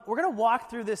We're going to walk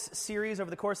through this series over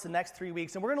the course of the next 3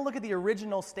 weeks, and we're going to look at the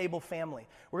original stable family.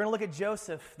 We're going to look at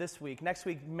Joseph this week. Next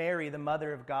week, Mary, the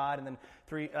mother of God, and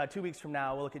then 2 weeks from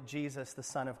now, we'll look at Jesus, the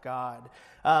Son of God.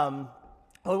 Well,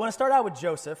 we want to start out with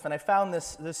Joseph, and I found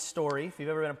this story. If you've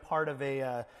ever been a part of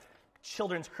a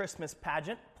children's Christmas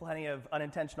pageant, plenty of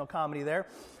unintentional comedy there.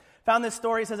 Found this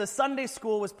story. It says, a Sunday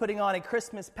school was putting on a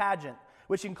Christmas pageant,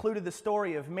 which included the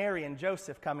story of Mary and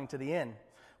Joseph coming to the inn.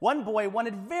 One boy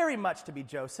wanted very much to be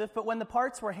Joseph, but when the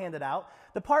parts were handed out,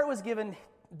 the part was given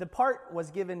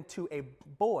to a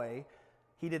boy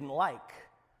he didn't like.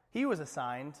 He was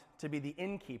assigned to be the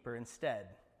innkeeper instead.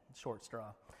 Short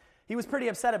straw. He was pretty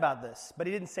upset about this, but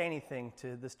he didn't say anything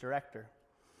to this director.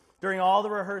 During all the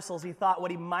rehearsals, he thought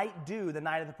what he might do the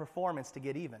night of the performance to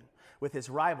get even with his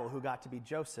rival who got to be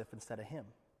Joseph instead of him.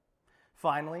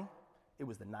 Finally, it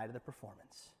was the night of the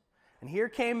performance. And here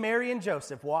came Mary and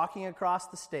Joseph walking across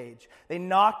the stage. They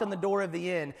knocked on the door of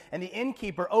the inn, and the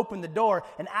innkeeper opened the door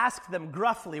and asked them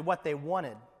gruffly what they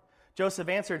wanted. Joseph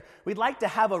answered, "We'd like to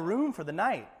have a room for the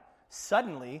night."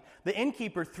 Suddenly, the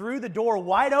innkeeper threw the door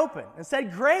wide open and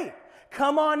said, "Great,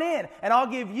 come on in, and I'll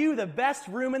give you the best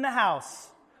room in the house."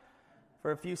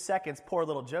 For a few seconds, poor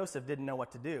little Joseph didn't know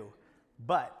what to do.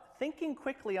 But thinking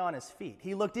quickly on his feet,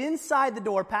 he looked inside the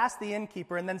door past the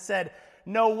innkeeper and then said,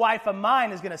 "No wife of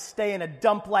mine is going to stay in a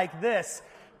dump like this.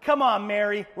 Come on,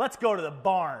 Mary, let's go to the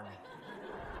barn."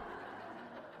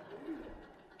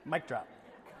 Mic drop.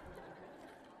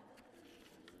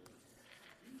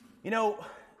 You know,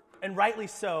 and rightly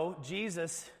so,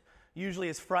 Jesus usually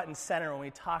is front and center when we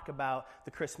talk about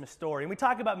the Christmas story. And we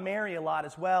talk about Mary a lot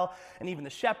as well, and even the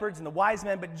shepherds and the wise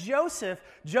men. But Joseph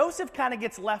kind of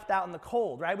gets left out in the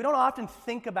cold, right? We don't often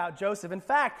think about Joseph. In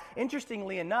fact,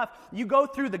 interestingly enough, you go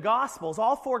through the Gospels,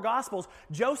 all 4 Gospels,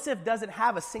 Joseph doesn't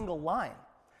have a single line.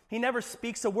 He never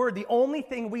speaks a word. The only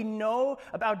thing we know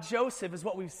about Joseph is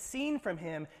what we've seen from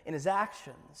him in his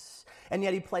actions. And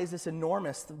yet he plays this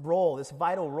enormous role, this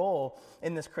vital role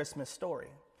in this Christmas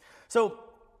story. So,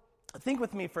 think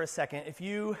with me for a second. If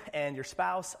you and your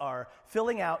spouse are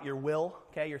filling out your will,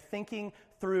 okay, you're thinking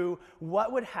through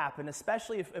what would happen,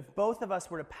 especially if both of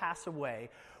us were to pass away,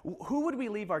 who would we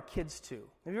leave our kids to?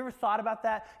 Have you ever thought about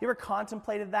that? You ever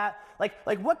contemplated that?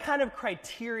 Like what kind of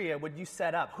criteria would you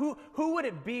set up? Who would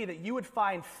it be that you would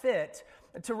find fit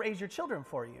to raise your children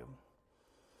for you?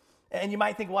 And you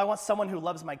might think, well, I want someone who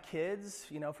loves my kids,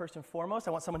 first and foremost.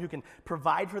 I want someone who can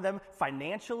provide for them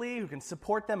financially, who can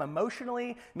support them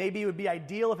emotionally. Maybe it would be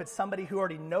ideal if it's somebody who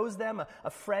already knows them, a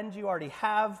friend you already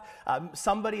have,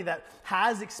 somebody that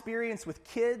has experience with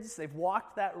kids. They've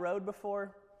walked that road before.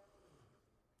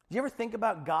 Do you ever think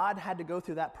about God had to go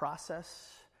through that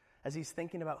process as he's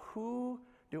thinking about who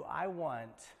do I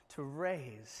want to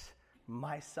raise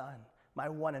my son, my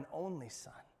one and only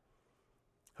son?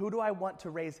 Who do I want to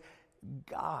raise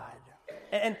God?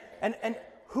 And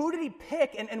who did he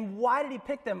pick, and why did he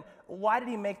pick them? Why did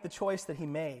he make the choice that he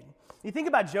made? You think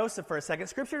about Joseph for a second.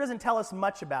 Scripture doesn't tell us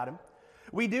much about him.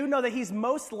 We do know that he's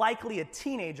most likely a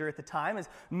teenager at the time, as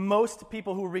most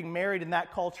people who were being married in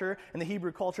that culture, in the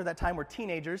Hebrew culture at that time, were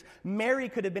teenagers. Mary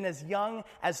could have been as young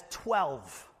as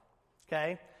 12,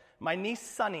 okay? My niece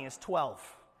Sunny is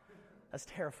 12. That's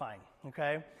terrifying,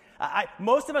 okay?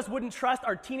 Most of us wouldn't trust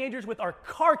our teenagers with our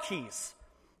car keys,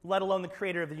 let alone the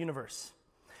creator of the universe.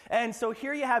 And so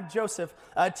here you have Joseph,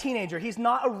 a teenager. He's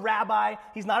not a rabbi.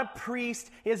 He's not a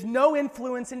priest. He has no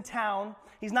influence in town.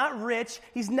 He's not rich.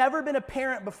 He's never been a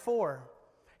parent before.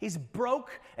 He's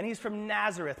broke, and he's from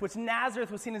Nazareth, which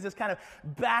Nazareth was seen as this kind of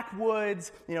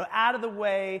backwoods, out of the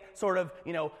way, sort of,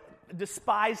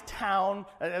 despised town.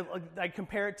 I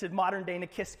compare it to modern-day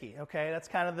Nikiski, okay? That's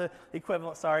kind of the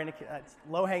equivalent. Sorry, it's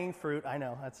low-hanging fruit. I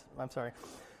know. I'm sorry.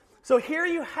 So here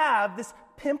you have this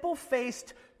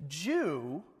pimple-faced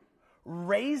Jew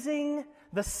raising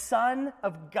the Son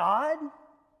of God.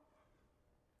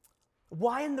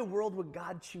 Why in the world would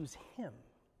God choose him?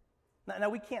 Now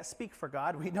we can't speak for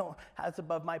God. We don't. That's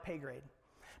above my pay grade.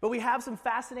 But we have some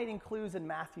fascinating clues in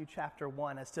Matthew chapter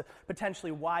 1 as to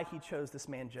potentially why he chose this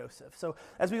man Joseph. So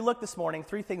as we look this morning,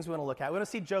 3 things we want to look at. We want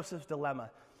to see Joseph's dilemma.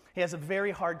 He has a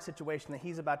very hard situation that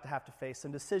he's about to have to face,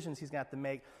 some decisions he's going to have to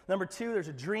make. Number 2, there's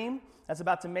a dream that's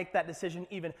about to make that decision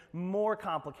even more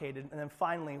complicated. And then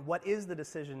finally, what is the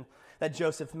decision that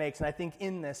Joseph makes? And I think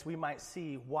in this, we might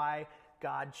see why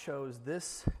God chose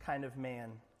this kind of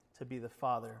man to be the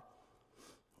father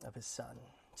of his son.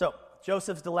 So,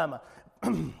 Joseph's dilemma.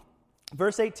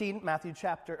 Verse 18, Matthew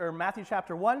chapter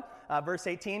 1, verse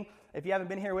 18. If you haven't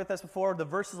been here with us before, the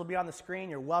verses will be on the screen.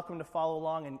 You're welcome to follow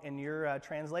along in your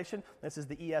translation. This is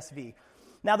the ESV.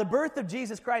 Now, the birth of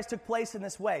Jesus Christ took place in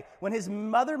this way. When his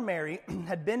mother Mary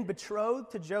had been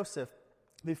betrothed to Joseph,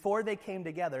 before they came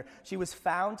together, she was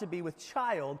found to be with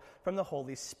child from the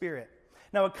Holy Spirit.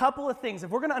 Now, a couple of things.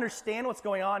 If we're going to understand what's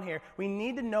going on here, we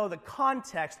need to know the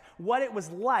context, what it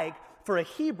was like for a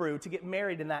Hebrew to get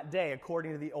married in that day,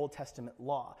 according to the Old Testament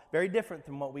law. Very different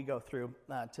than what we go through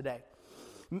today.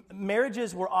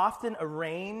 Marriages were often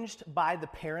arranged by the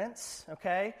parents,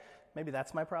 okay? Maybe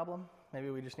that's my problem. Maybe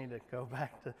we just need to go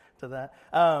back to that.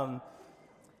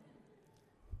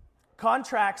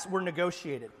 Contracts were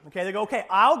negotiated. Okay, they go, okay,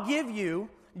 I'll give you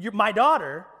my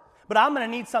daughter, but I'm going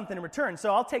to need something in return.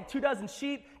 So I'll take 24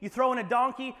 sheep, you throw in a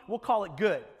donkey, we'll call it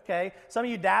good. Okay, some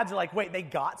of you dads are like, wait, they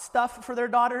got stuff for their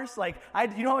daughters? Like,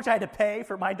 you know how much I had to pay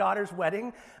for my daughter's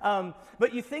wedding?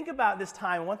 But you think about this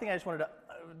time, one thing I just wanted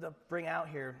to bring out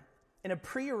here, in a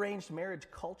prearranged marriage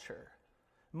culture,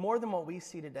 more than what we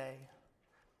see today,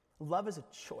 love is a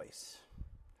choice.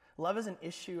 Love is an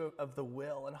issue of the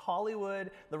will. In Hollywood,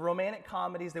 the romantic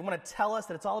comedies, they want to tell us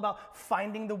that it's all about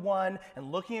finding the one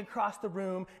and looking across the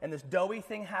room, and this doughy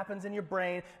thing happens in your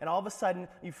brain, and all of a sudden,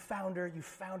 you found her, you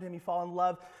found him, you fall in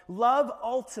love. Love,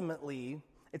 ultimately,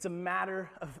 it's a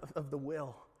matter of the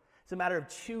will. It's a matter of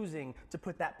choosing to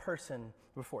put that person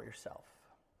before yourself.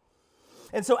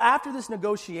 And so after this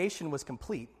negotiation was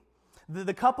complete,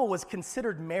 the couple was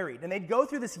considered married, and they'd go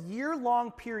through this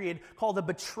year-long period called a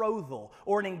betrothal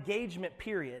or an engagement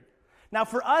period. Now,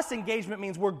 for us, engagement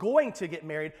means we're going to get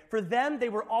married. For them, they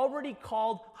were already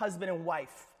called husband and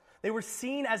wife. They were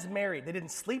seen as married. They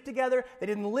didn't sleep together, they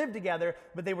didn't live together,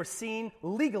 but they were seen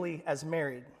legally as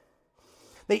married.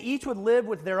 They each would live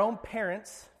with their own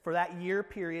parents for that year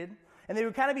period, and they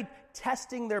would kind of be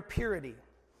testing their purity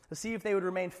to see if they would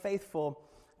remain faithful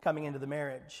coming into the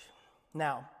marriage.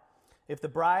 Now, if the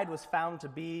bride was found to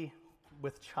be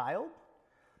with child,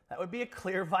 that would be a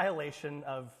clear violation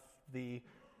of the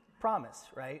promise,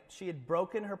 right? She had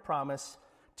broken her promise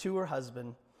to her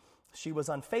husband. She was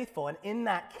unfaithful, and in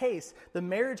that case, the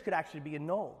marriage could actually be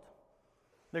annulled.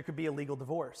 There could be a legal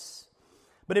divorce.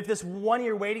 But if this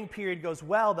 1-year waiting period goes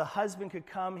well, the husband could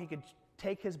come, he could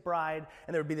take his bride,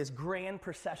 and there would be this grand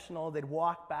processional. They'd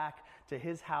walk back to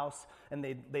his house, and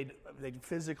they'd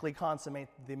physically consummate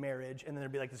the marriage, and then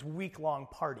there'd be like this week-long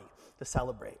party to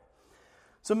celebrate.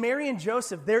 So Mary and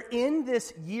Joseph, they're in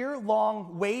this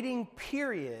year-long waiting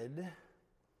period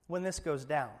when this goes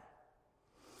down.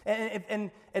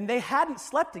 And they hadn't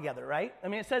slept together, right? I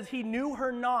mean, it says he knew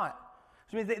her not.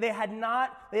 Which means they had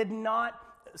not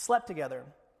slept together.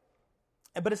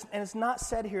 But it's not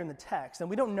said here in the text. And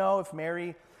we don't know if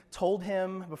Mary told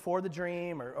him before the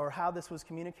dream or how this was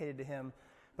communicated to him.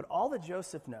 But all that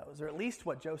Joseph knows, or at least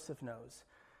what Joseph knows,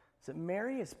 is that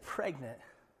Mary is pregnant,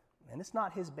 and it's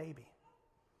not his baby.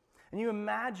 And you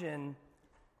imagine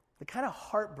the kind of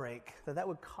heartbreak that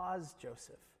would cause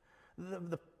Joseph,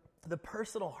 the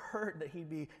personal hurt that he'd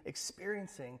be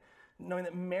experiencing, knowing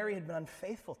that Mary had been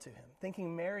unfaithful to him,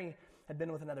 thinking Mary had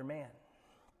been with another man.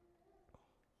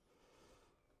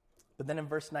 But then in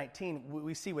verse 19,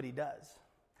 we see what he does.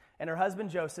 And her husband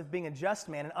Joseph, being a just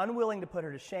man and unwilling to put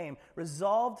her to shame,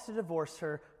 resolved to divorce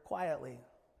her quietly.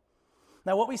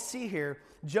 Now what we see here,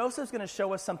 Joseph's going to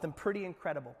show us something pretty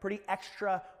incredible, pretty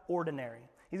extraordinary.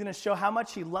 He's going to show how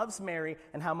much he loves Mary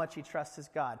and how much he trusts his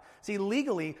God. See,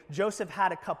 legally, Joseph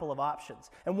had a couple of options.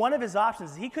 And one of his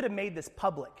options is he could have made this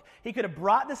public. He could have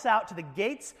brought this out to the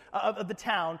gates of the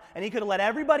town, and he could have let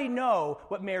everybody know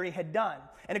what Mary had done.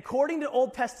 And according to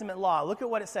Old Testament law, look at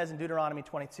what it says in Deuteronomy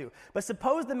 22. But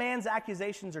suppose the man's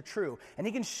accusations are true, and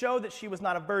he can show that she was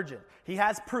not a virgin. He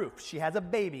has proof. She has a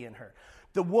baby in her.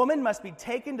 The woman must be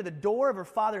taken to the door of her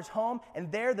father's home,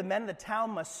 and there the men of the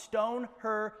town must stone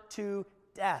her to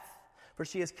death, for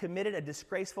she has committed a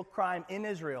disgraceful crime in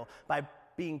Israel by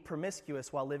being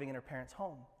promiscuous while living in her parents'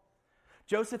 home.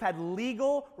 Joseph had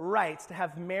legal rights to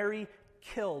have Mary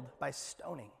killed by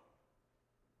stoning.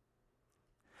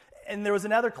 And there was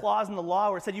another clause in the law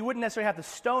where it said you wouldn't necessarily have to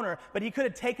stone her, but he could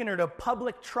have taken her to a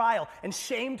public trial and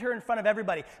shamed her in front of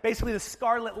everybody. Basically the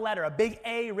scarlet letter, a big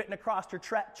A written across her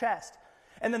chest.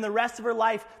 And then the rest of her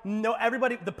life,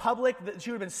 everybody, the public, she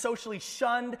would have been socially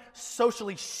shunned,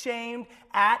 socially shamed.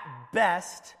 At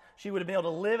best, she would have been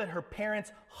able to live at her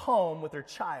parents' home with her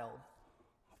child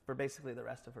for basically the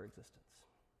rest of her existence.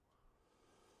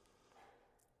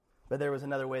 But there was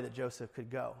another way that Joseph could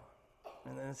go.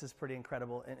 And this is pretty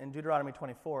incredible. In Deuteronomy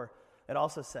 24, it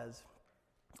also says,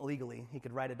 legally, he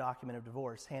could write a document of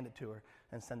divorce, hand it to her,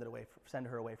 and send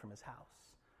her away from his house.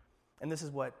 And this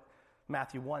is what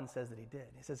Matthew 1 says that he did.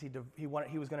 He says he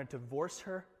was going to divorce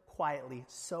her quietly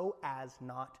so as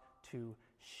not to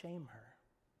shame her.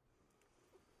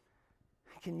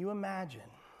 Can you imagine,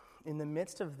 in the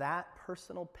midst of that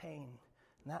personal pain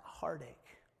and that heartache,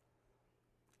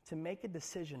 to make a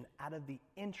decision out of the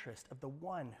interest of the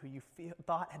one who you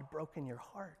thought had broken your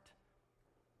heart?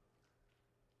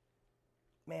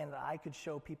 Man, that I could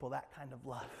show people that kind of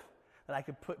love, that I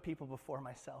could put people before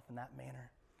myself in that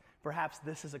manner. Perhaps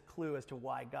this is a clue as to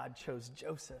why God chose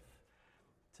Joseph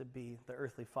to be the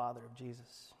earthly father of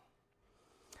Jesus.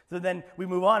 So then we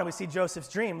move on and we see Joseph's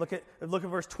dream. Look at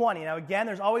verse 20. Now again,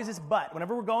 there's always this but.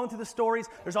 Whenever we're going through the stories,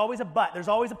 there's always a but. There's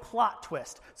always a plot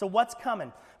twist. So what's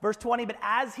coming? Verse 20, but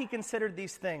as he considered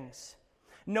these things.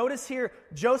 Notice here,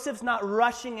 Joseph's not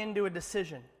rushing into a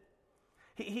decision.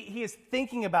 He is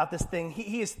thinking about this thing.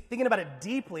 He is thinking about it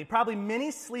deeply, probably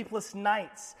many sleepless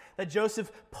nights that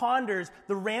Joseph ponders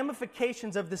the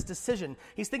ramifications of this decision.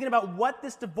 He's thinking about what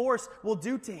this divorce will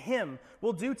do to him,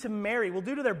 will do to Mary, will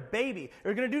do to their baby,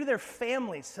 they're going to do to their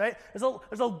families. Right?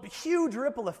 There's a huge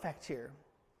ripple effect here.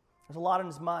 There's a lot on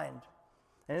his mind.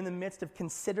 And in the midst of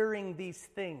considering these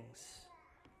things,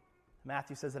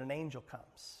 Matthew says that an angel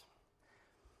comes.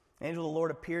 The angel of the Lord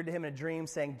appeared to him in a dream,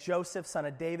 saying, Joseph, son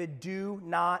of David, do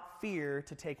not fear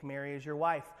to take Mary as your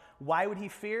wife. Why would he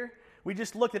fear? We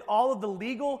just looked at all of the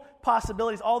legal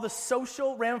possibilities, all the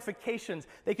social ramifications.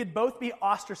 They could both be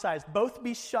ostracized, both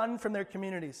be shunned from their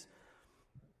communities.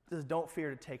 He says, don't fear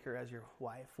to take her as your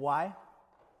wife. Why?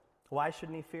 Why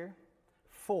shouldn't he fear?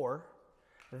 For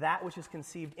that which is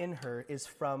conceived in her is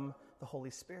from the Holy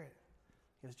Spirit.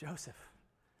 He goes, Joseph,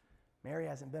 Mary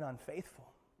hasn't been unfaithful.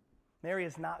 Mary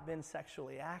has not been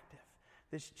sexually active.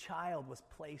 This child was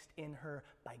placed in her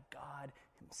by God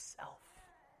himself.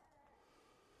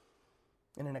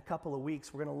 And in a couple of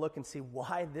weeks, we're going to look and see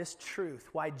why this truth,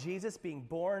 why Jesus being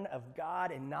born of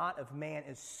God and not of man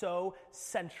is so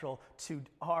central to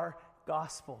our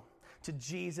gospel, to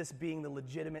Jesus being the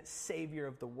legitimate Savior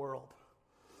of the world.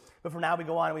 But for now we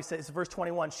go on and we say, it's verse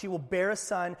 21, she will bear a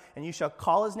son and you shall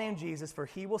call his name Jesus, for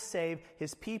he will save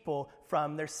his people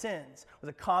from their sins. It was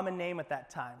a common name at that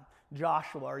time,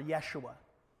 Joshua or Yeshua.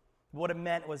 What it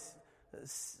meant was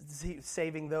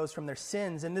saving those from their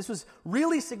sins. And this was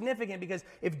really significant because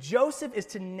if Joseph is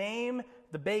to name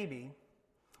the baby,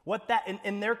 what that,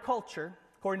 in their culture,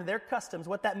 according to their customs,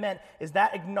 what that meant is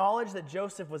that acknowledged that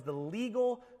Joseph was the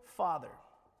legal father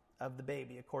of the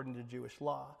baby according to Jewish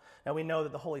law. Now we know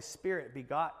that the Holy Spirit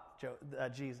begot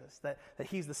Jesus, that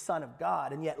he's the Son of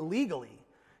God, and yet legally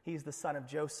he's the son of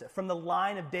Joseph, from the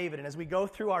line of David. And as we go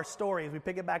through our story, as we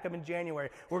pick it back up in January,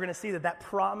 we're going to see that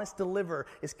promised deliverer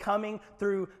is coming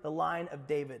through the line of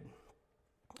David,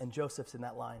 and Joseph's in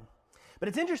that line. But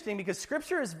it's interesting because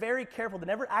Scripture is very careful to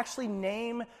never actually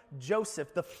name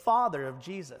Joseph the father of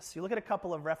Jesus. You look at a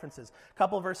couple of references, a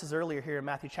couple of verses earlier here in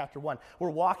Matthew chapter 1.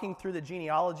 We're walking through the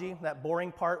genealogy, that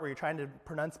boring part where you're trying to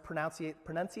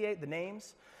pronunciate the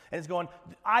names. And it's going,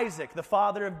 Isaac, the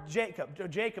father of Jacob,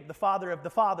 Jacob, the father of the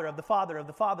father of the father of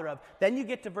the father of. Then you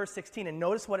get to verse 16 and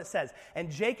notice what it says.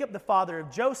 And Jacob, the father of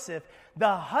Joseph,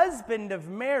 the husband of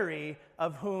Mary,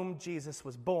 of whom Jesus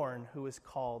was born, who is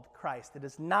called Christ. It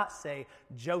does not say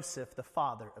Joseph, the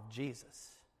father of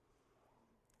Jesus.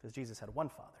 Because Jesus had one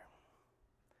father.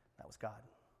 That was God.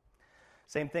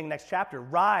 Same thing next chapter.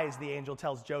 Rise, the angel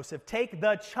tells Joseph, take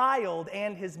the child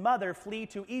and his mother, flee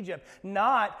to Egypt.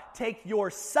 Not take your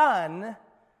son,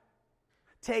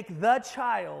 take the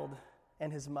child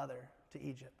and his mother to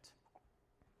Egypt.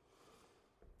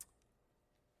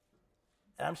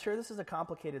 And I'm sure this is a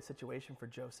complicated situation for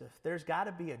Joseph. There's got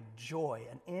to be a joy,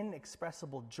 an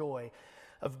inexpressible joy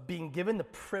of being given the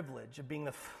privilege of being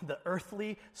the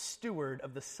earthly steward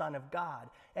of the Son of God.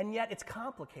 And yet it's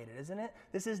complicated, isn't it?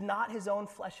 This is not his own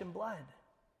flesh and blood.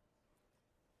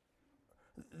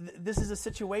 This is a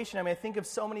situation, I think of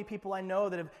so many people I know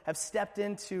that have stepped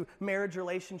into marriage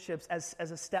relationships as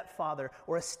a stepfather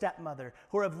or a stepmother,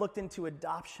 who have looked into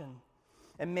adoption.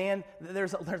 And man,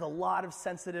 there's a lot of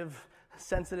sensitive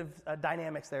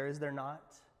dynamics there, is there not?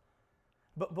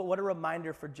 But what a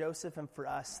reminder for Joseph and for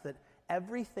us that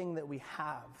everything that we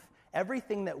have,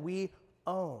 everything that we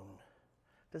own,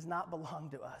 does not belong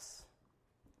to us.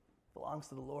 It belongs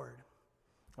to the Lord.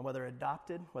 And whether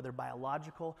adopted, whether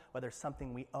biological, whether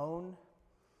something we own,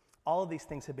 all of these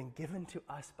things have been given to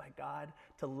us by God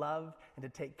to love and to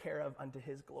take care of unto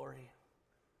his glory.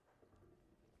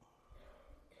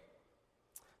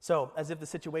 So, as if the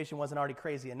situation wasn't already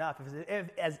crazy enough,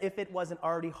 as if it wasn't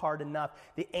already hard enough,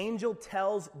 the angel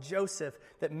tells Joseph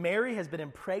that Mary has been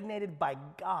impregnated by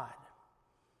God.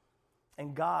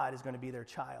 And God is going to be their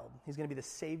child. He's going to be the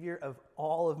Savior of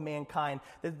all of mankind.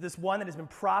 This one that has been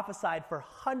prophesied for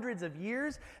hundreds of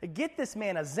years. Get this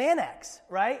man a Xanax,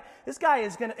 right? This guy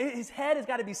his head has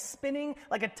got to be spinning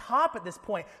like a top at this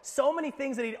point. So many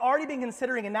things that he'd already been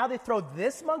considering, and now they throw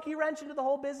this monkey wrench into the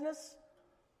whole business.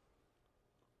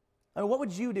 I mean, what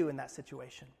would you do in that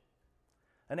situation?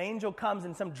 An angel comes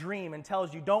in some dream and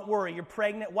tells you, don't worry, your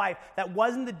pregnant wife, that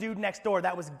wasn't the dude next door,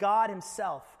 that was God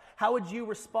himself. How would you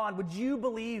respond? Would you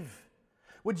believe?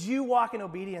 Would you walk in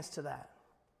obedience to that?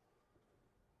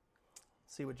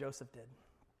 See what Joseph did.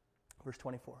 Verse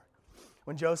 24.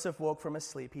 When Joseph woke from his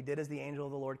sleep, he did as the angel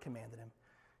of the Lord commanded him.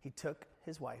 He took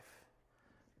his wife,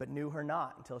 but knew her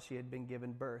not until she had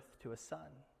given birth to a son.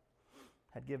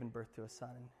 And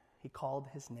he called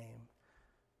his name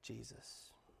Jesus.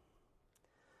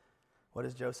 What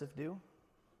does Joseph do?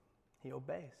 He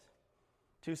obeys.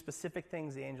 2 specific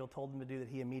things the angel told him to do that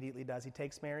he immediately does. He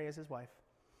takes Mary as his wife,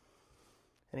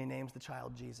 and he names the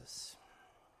child Jesus.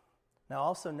 Now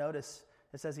also notice,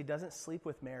 it says he doesn't sleep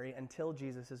with Mary until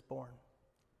Jesus is born.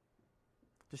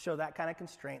 To show that kind of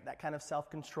constraint, that kind of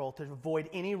self-control, to avoid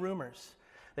any rumors.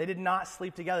 They did not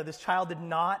sleep together. This child did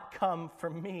not come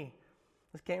from me.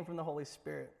 This came from the Holy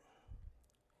Spirit.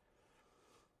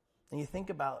 And you think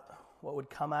about what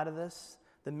would come out of this,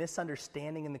 the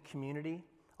misunderstanding in the community,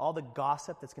 all the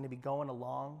gossip that's going to be going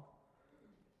along.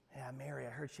 Yeah, Mary, I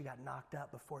heard she got knocked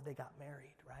up before they got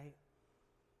married, right?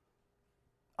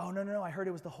 Oh, no, I heard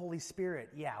it was the Holy Spirit.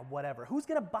 Yeah, whatever. Who's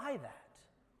going to buy that?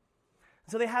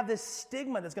 So they have this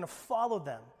stigma that's going to follow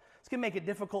them. It's going to make it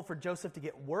difficult for Joseph to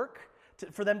get work,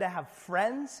 for them to have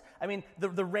friends. I mean,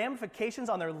 the ramifications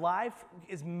on their life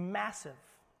is massive.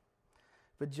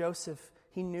 But Joseph,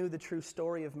 he knew the true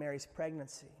story of Mary's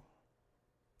pregnancy,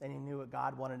 and he knew what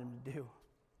God wanted him to do.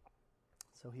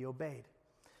 So he obeyed,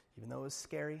 even though it was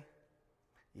scary,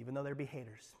 even though there'd be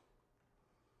haters.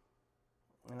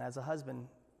 And as a husband,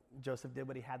 Joseph did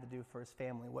what he had to do for his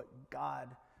family, what God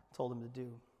told him to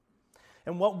do.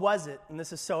 And what was it, and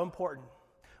this is so important,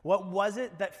 what was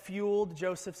it that fueled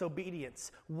Joseph's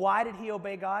obedience? Why did he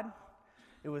obey God?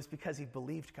 It was because he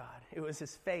believed God. It was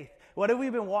his faith. What have we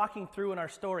been walking through in our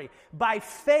story? By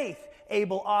faith,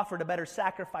 Abel offered a better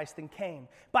sacrifice than Cain.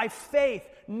 By faith,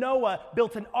 Noah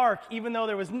built an ark, even though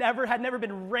there had never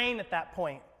been rain at that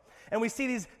point. And we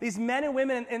see these men and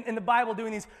women in the Bible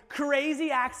doing these crazy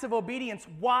acts of obedience.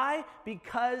 Why?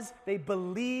 Because they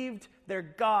believed their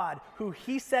God, who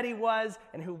he said he was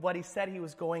and what he said he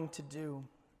was going to do.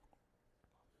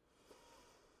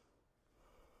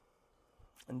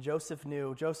 And Joseph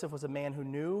was a man who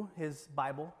knew his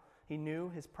Bible. He knew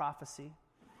his prophecy.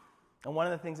 And one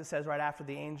of the things it says right after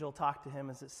the angel talked to him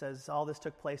is it says, all this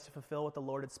took place to fulfill what the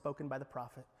Lord had spoken by the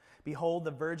prophet. Behold,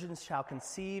 the virgins shall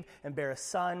conceive and bear a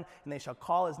son, and they shall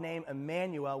call his name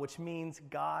Emmanuel, which means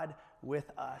God with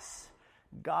us.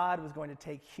 God was going to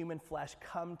take human flesh,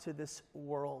 come to this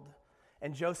world.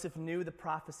 And Joseph knew the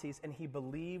prophecies, and he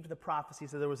believed the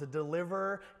prophecies that there was a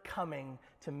deliverer coming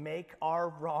to make our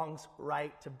wrongs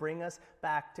right, to bring us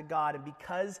back to God. And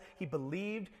because he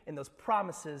believed in those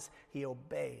promises, he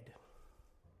obeyed.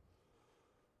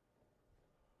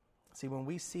 See, when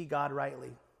we see God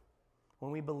rightly,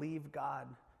 when we believe God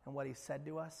and what he said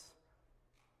to us,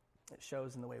 it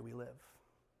shows in the way we live.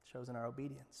 It shows in our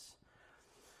obedience.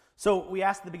 So we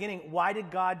asked at the beginning, why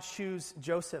did God choose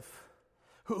Joseph?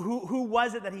 Who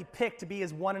was it that he picked to be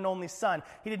his one and only son?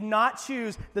 He did not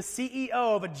choose the CEO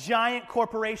of a giant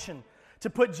corporation to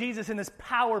put Jesus in this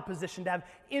power position, to have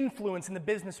influence in the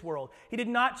business world. He did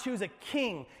not choose a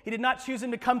king. He did not choose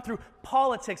him to come through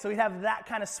politics so he'd have that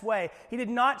kind of sway. He did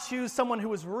not choose someone who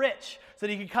was rich so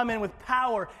that he could come in with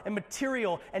power and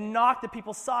material and knock the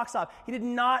people's socks off. He did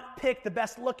not pick the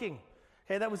best looking.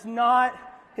 Okay, that was not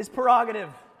his prerogative.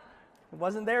 It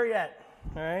wasn't there yet,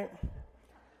 all right?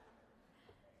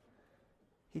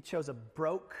 He chose a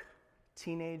broke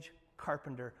teenage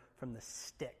carpenter from the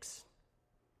sticks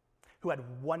who had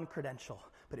one credential,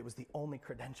 but it was the only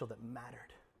credential that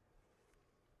mattered.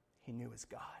 He knew his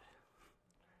God,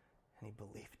 and he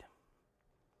believed him,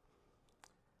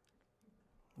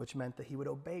 which meant that he would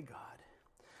obey God,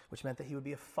 which meant that he would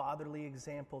be a fatherly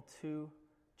example to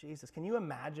Jesus. Can you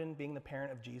imagine being the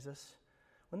parent of Jesus?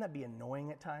 Wouldn't that be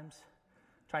annoying at times?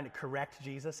 Trying to correct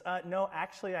Jesus. No,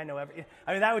 actually, I know everything.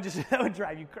 I mean, that would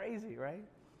drive you crazy, right?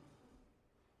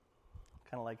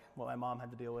 Kind of like what my mom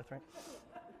had to deal with, right?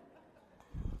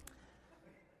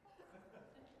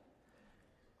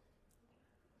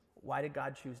 Why did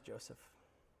God choose Joseph?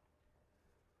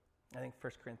 I think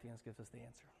 1 Corinthians gives us the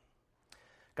answer.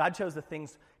 God chose the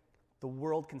things the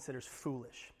world considers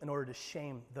foolish in order to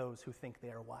shame those who think they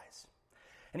are wise.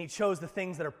 And he chose the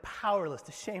things that are powerless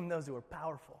to shame those who are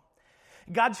powerful.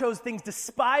 God chose things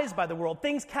despised by the world,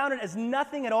 things counted as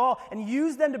nothing at all, and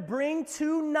used them to bring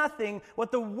to nothing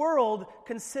what the world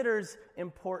considers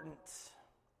important.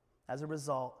 As a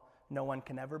result, no one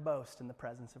can ever boast in the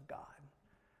presence of God.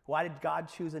 Why did God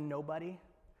choose a nobody?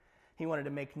 He wanted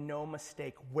to make no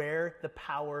mistake where the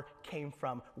power came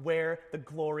from, where the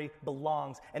glory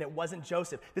belongs. And it wasn't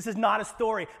Joseph. This is not a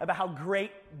story about how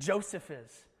great Joseph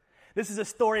is. This is a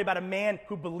story about a man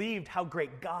who believed how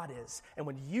great God is and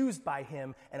was used by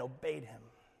him and obeyed him.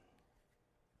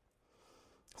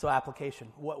 So application,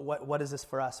 what is this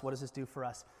for us? What does this do for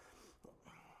us?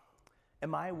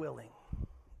 Am I willing?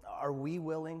 Are we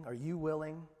willing? Are you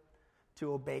willing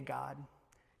to obey God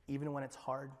even when it's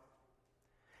hard?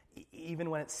 Even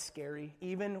when it's scary?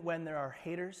 Even when there are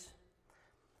haters?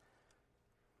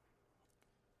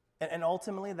 And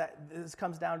ultimately, this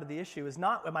comes down to the issue is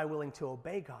not, am I willing to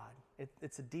obey God?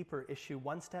 It's a deeper issue,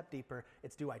 one step deeper.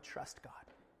 It's, do I trust God?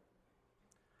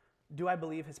 Do I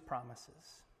believe his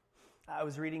promises? I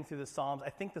was reading through the Psalms.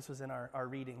 I think this was in our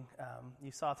reading.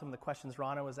 You saw some of the questions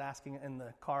Rana was asking in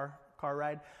the car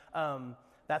ride.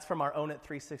 That's from our Own It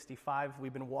 365.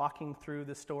 We've been walking through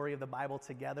the story of the Bible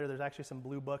together. There's actually some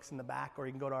blue books in the back, or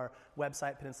you can go to our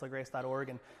website,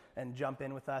 peninsulagrace.org, and jump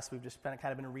in with us. We've just kind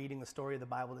of been reading the story of the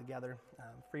Bible together.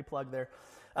 Free plug there.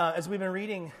 As we've been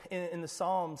reading in the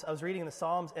Psalms, I was reading the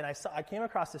Psalms, and I came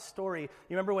across this story. You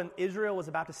remember when Israel was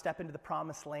about to step into the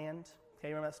promised land? Okay,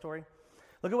 you remember that story?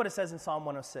 Look at what it says in Psalm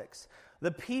 106.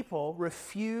 The people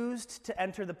refused to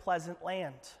enter the pleasant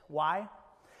land. Why?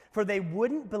 For they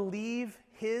wouldn't believe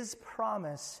his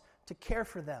promise to care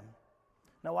for them.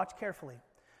 Now watch carefully.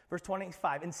 Verse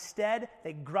 25, instead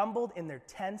they grumbled in their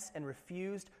tents and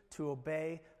refused to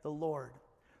obey the Lord.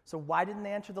 So why didn't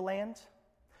they enter the land?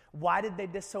 Why did they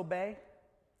disobey?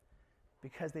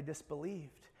 Because they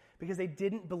disbelieved. Because they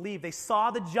didn't believe. They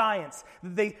saw the giants.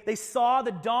 They saw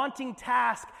the daunting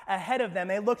task ahead of them.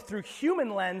 They looked through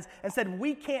human lens and said,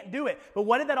 we can't do it. But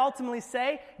what did that ultimately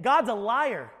say? God's a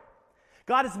liar.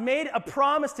 God has made a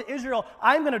promise to Israel.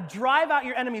 I'm going to drive out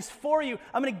your enemies for you.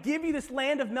 I'm going to give you this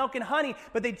land of milk and honey.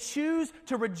 But they choose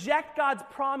to reject God's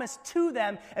promise to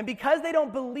them. And because they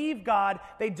don't believe God,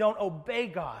 they don't obey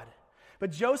God.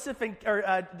 But Joshua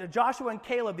and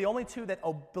Caleb, the only two that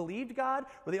believed God,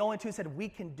 were the only two who said, we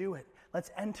can do it. Let's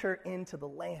enter into the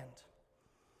land.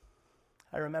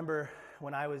 I remember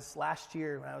last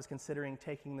year when I was considering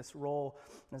taking this role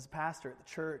as a pastor at the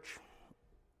church.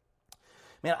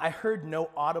 Man, I heard no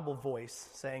audible voice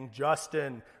saying,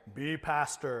 Justin, be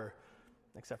pastor.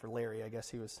 Except for Larry, I guess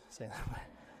he was saying that.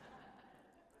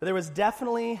 But there was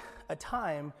definitely a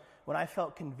time when I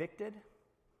felt convicted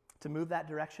to move that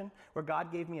direction, where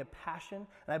God gave me a passion,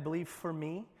 and I believe for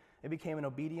me, it became an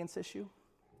obedience issue.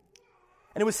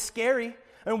 And it was scary.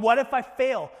 And what if I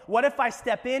fail? What if I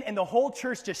step in and the whole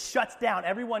church just shuts down?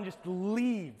 Everyone just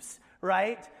leaves,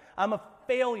 right? I'm a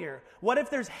failure. What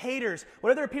if there's haters? What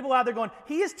if there are people out there going,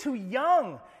 he is too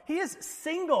young. He is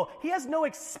single. He has no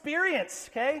experience,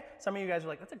 okay? Some of you guys are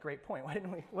like, that's a great point.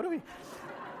 What do we?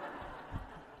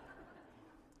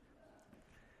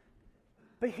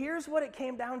 But here's what it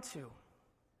came down to.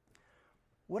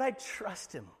 Would I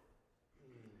trust him?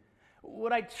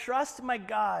 Would I trust my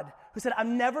God who said,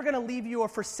 I'm never going to leave you or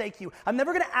forsake you. I'm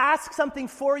never going to ask something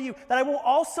for you that I will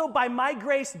also by my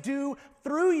grace do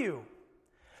through you.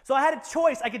 So I had a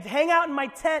choice. I could hang out in my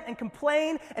tent and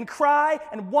complain and cry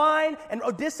and whine and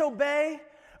disobey,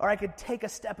 or I could take a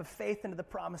step of faith into the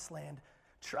promised land,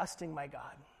 trusting my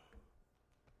God.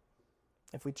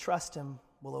 If we trust him,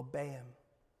 we'll obey him.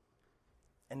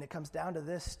 And it comes down to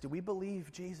this. Do we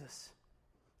believe Jesus?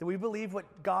 Do we believe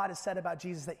what God has said about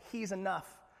Jesus, that he's enough,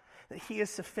 that he is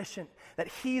sufficient, that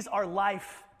he's our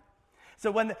life? So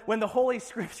when the Holy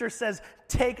Scripture says,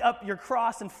 take up your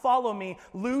cross and follow me,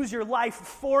 lose your life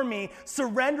for me,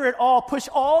 surrender it all, push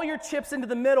all your chips into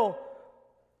the middle,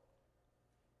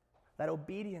 that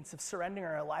obedience of surrendering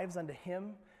our lives unto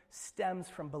him stems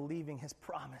from believing his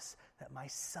promise that my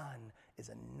son is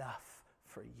enough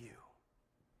for you.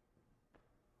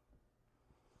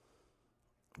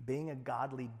 Being a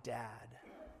godly dad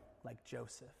like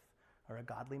Joseph, or a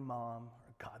godly mom,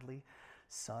 or a godly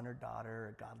son or daughter, or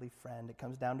a godly friend, it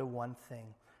comes down to one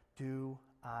thing. Do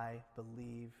I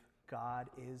believe God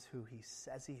is who he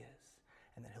says he is,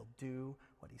 and that he'll do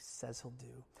what he says he'll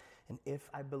do? And if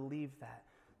I believe that,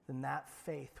 then that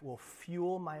faith will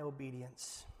fuel my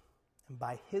obedience. And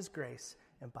by his grace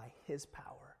and by his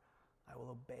power, I will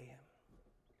obey him.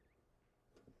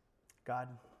 God,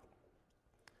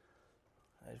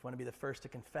 I just want to be the first to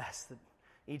confess that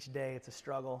each day it's a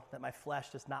struggle, that my flesh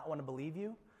does not want to believe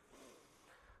you.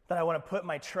 that I want to put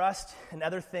my trust in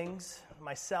other things,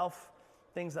 myself,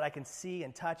 things that I can see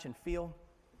and touch and feel.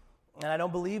 And I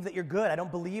don't believe that you're good. I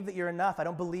don't believe that you're enough. I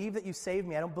don't believe that you saved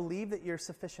me. I don't believe that you're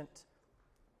sufficient.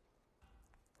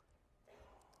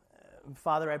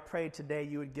 Father, I pray today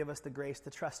you would give us the grace to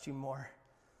trust you more.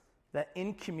 That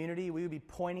in community we would be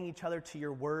pointing each other to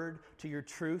your word, to your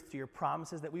truth, to your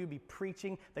promises, that we would be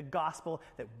preaching the gospel,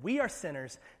 that we are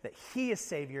sinners, that he is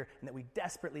Savior, and that we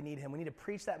desperately need him. We need to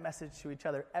preach that message to each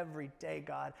other every day,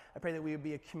 God. I pray that we would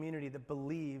be a community that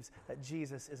believes that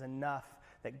Jesus is enough,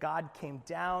 that God came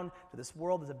down to this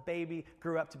world as a baby,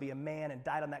 grew up to be a man, and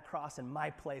died on that cross in my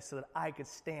place so that I could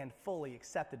stand fully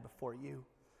accepted before you.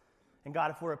 And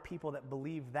God, if we're a people that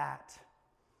believe that,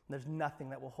 there's nothing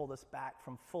that will hold us back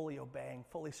from fully obeying,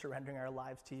 fully surrendering our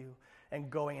lives to you and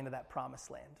going into that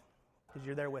promised land. Because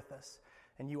you're there with us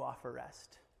and you offer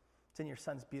rest. It's in your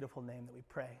Son's beautiful name that we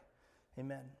pray.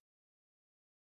 Amen.